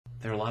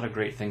There are a lot of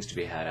great things to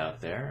be had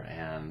out there,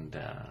 and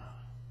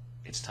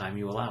it's time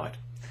you allow it.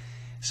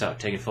 So,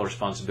 taking full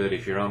responsibility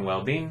for your own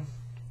well-being,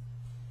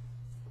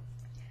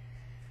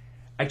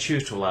 I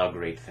choose to allow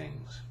great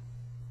things.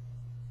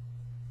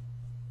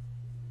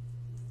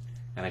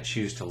 And I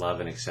choose to love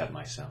and accept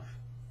myself.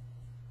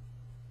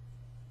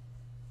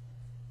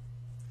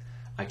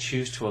 I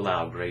choose to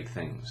allow great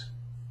things.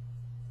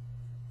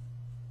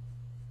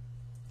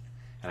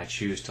 And I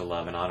choose to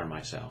love and honor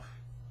myself.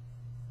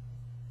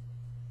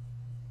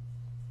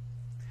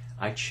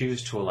 I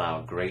choose to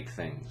allow great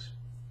things.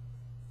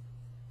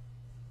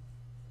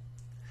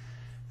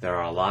 There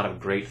are a lot of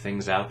great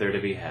things out there to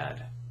be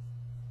had.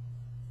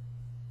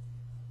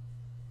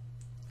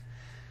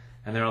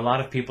 And there are a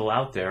lot of people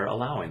out there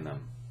allowing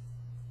them.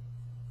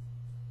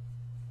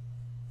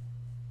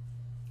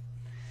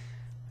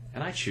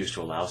 And I choose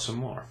to allow some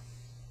more.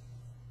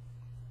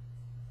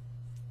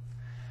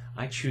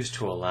 I choose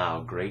to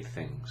allow great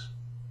things.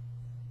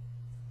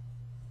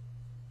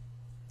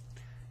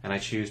 And I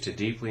choose to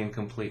deeply and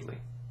completely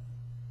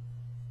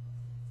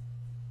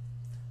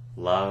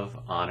love,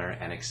 honor,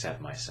 and accept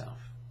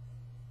myself.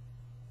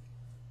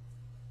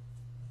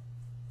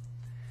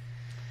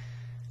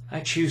 I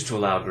choose to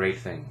allow great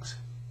things.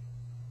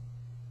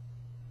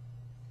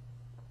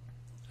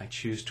 I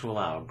choose to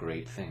allow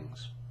great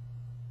things.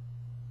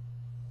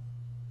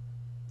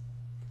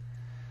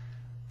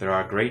 There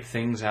are great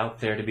things out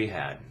there to be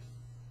had.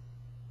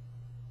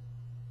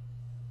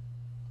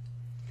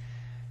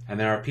 And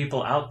there are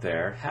people out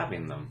there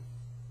having them.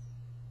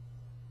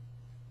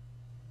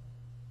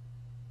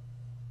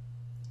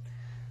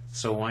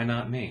 So why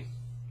not me?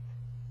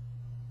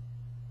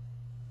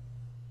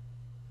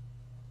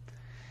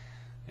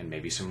 And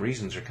maybe some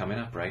reasons are coming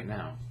up right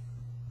now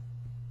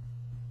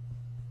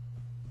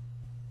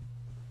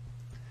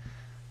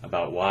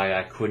about why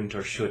I couldn't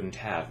or shouldn't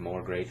have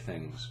more great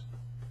things.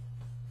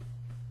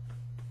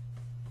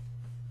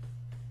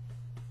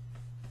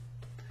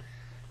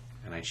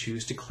 And I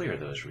choose to clear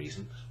those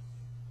reasons.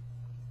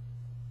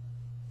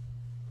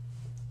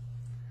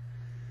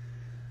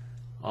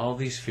 All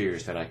these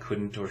fears that I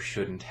couldn't or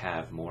shouldn't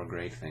have more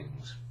great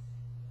things.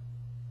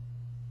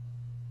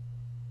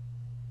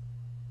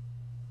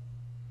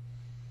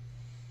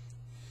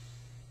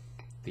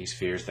 These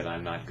fears that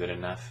I'm not good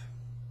enough.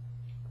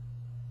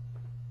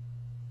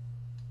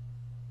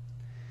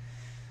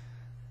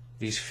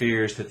 These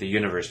fears that the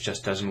universe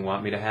just doesn't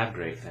want me to have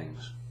great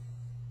things.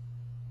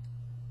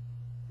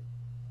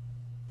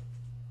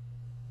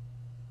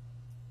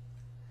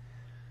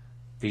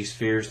 These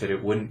fears that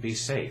it wouldn't be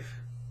safe.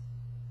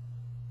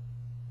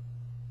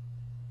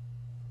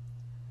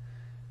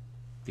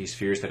 These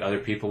fears that other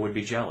people would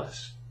be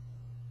jealous.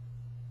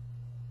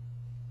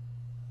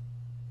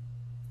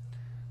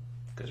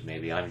 Because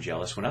maybe I'm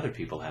jealous when other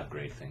people have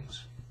great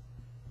things.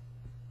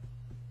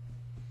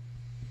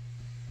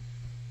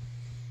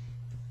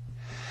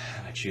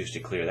 And I choose to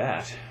clear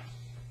that.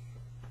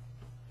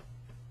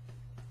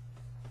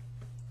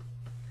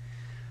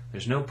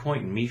 There's no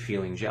point in me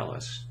feeling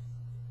jealous.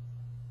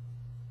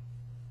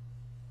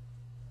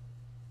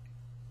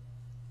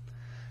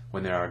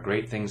 When there are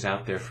great things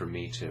out there for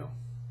me too.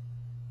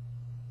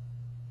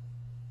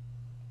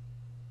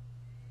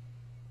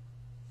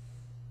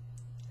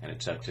 And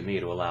it's up to me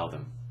to allow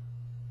them.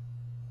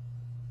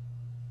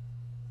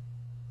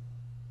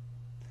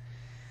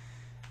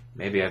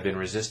 Maybe I've been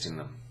resisting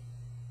them.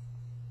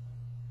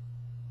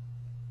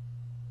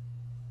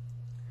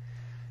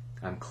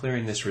 I'm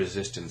clearing this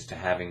resistance to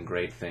having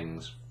great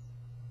things.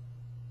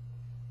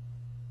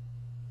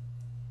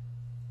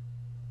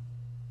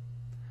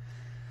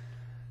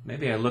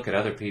 Maybe I look at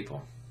other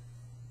people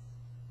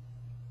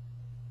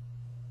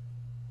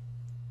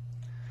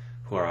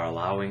who are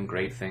allowing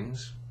great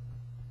things.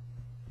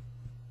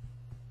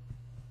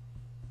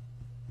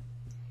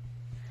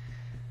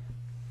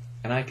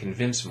 And I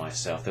convince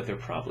myself that they're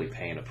probably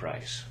paying a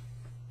price.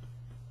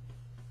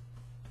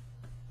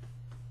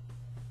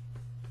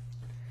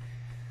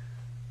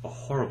 A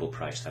horrible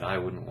price that I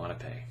wouldn't want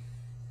to pay.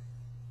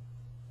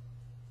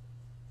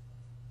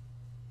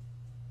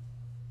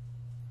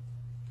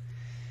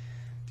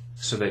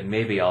 So that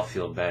maybe I'll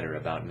feel better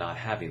about not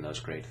having those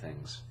great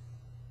things.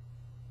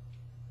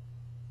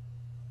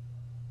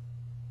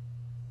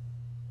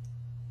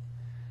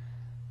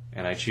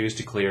 And I choose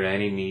to clear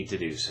any need to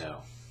do so.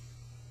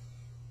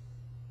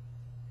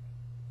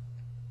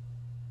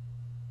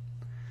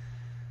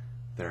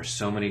 There are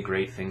so many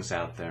great things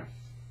out there.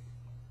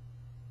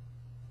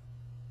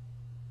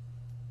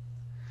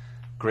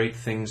 Great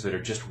things that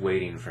are just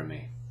waiting for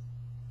me.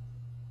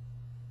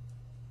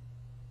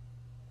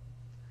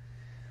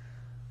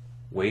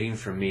 Waiting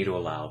for me to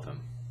allow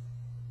them.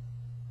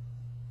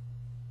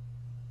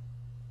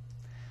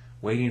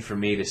 Waiting for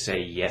me to say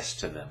yes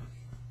to them.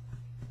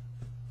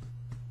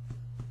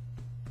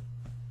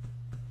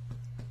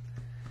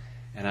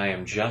 And I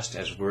am just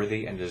as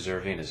worthy and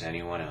deserving as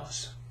anyone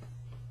else.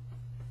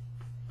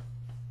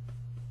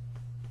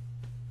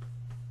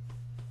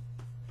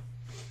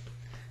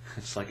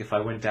 It's like if I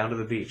went down to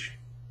the beach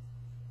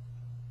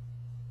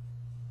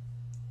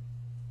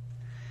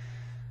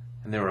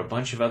and there were a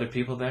bunch of other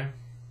people there,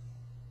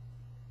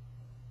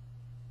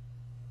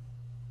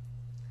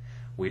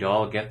 we'd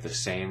all get the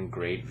same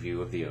great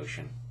view of the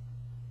ocean.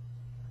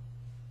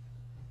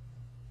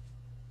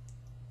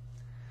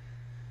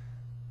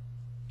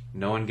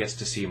 No one gets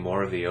to see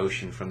more of the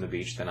ocean from the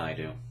beach than I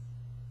do.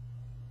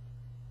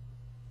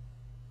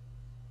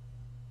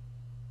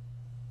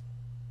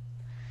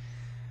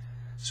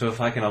 So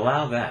if I can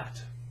allow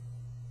that,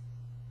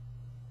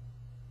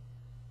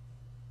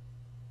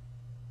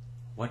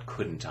 what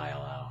couldn't I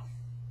allow?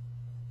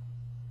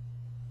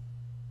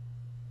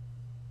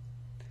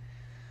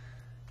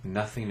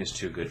 Nothing is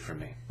too good for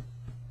me.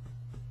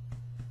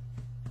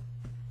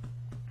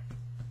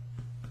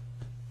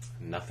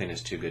 Nothing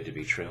is too good to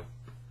be true.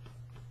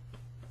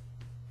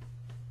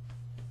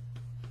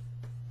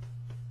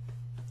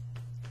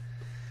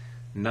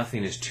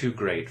 Nothing is too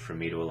great for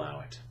me to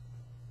allow it.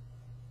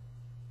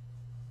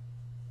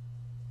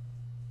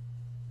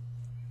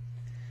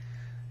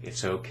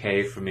 It's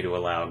okay for me to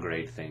allow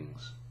great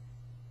things.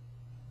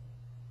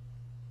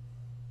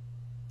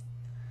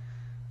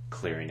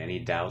 Clearing any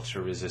doubts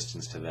or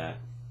resistance to that.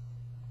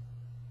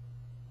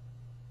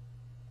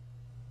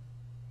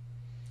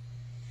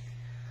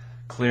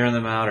 Clearing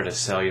them out at a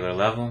cellular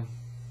level.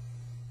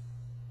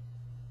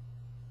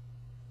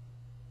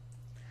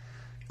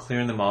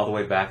 Clearing them all the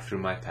way back through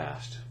my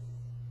past.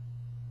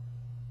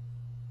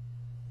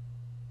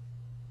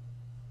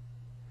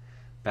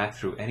 Back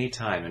through any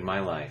time in my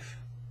life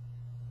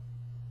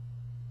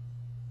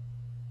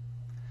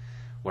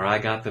where I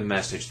got the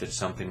message that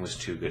something was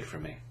too good for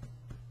me.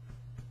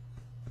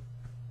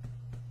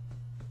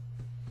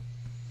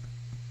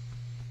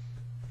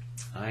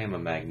 I am a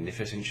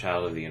magnificent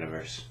child of the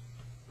universe.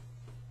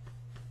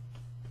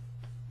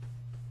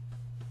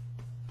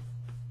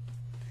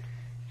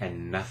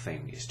 And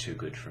nothing is too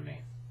good for me.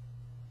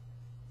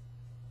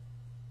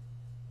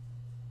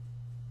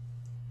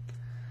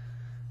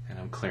 And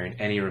I'm clearing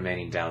any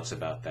remaining doubts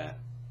about that.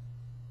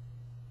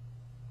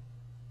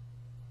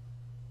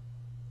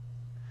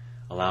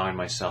 Allowing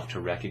myself to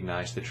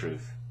recognize the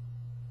truth.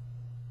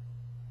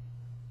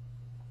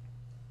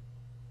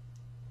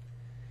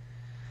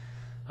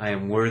 I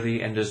am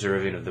worthy and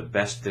deserving of the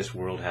best this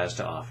world has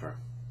to offer.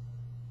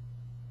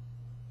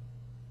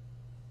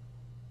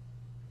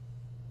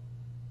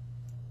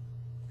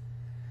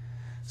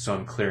 So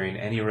I'm clearing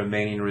any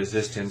remaining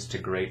resistance to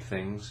great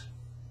things.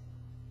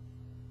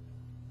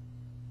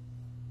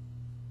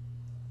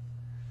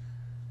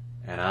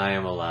 And I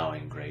am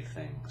allowing great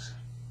things.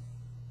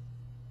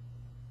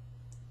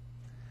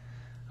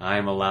 I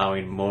am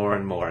allowing more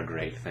and more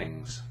great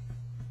things.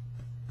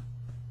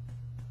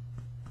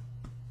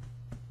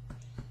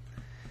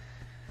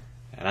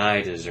 And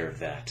I deserve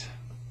that.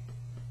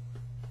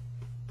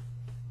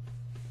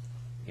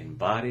 In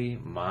body,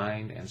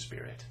 mind, and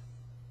spirit.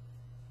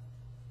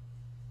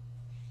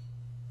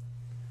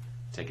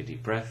 Take a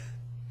deep breath.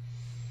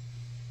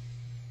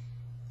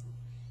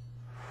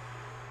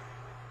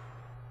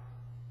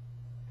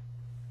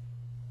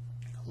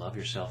 Love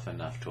yourself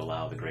enough to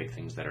allow the great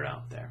things that are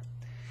out there.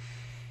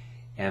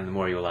 And the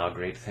more you allow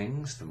great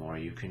things, the more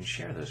you can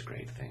share those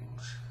great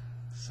things.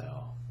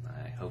 So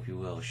I hope you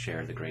will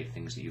share the great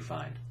things that you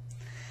find.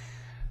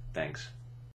 Thanks.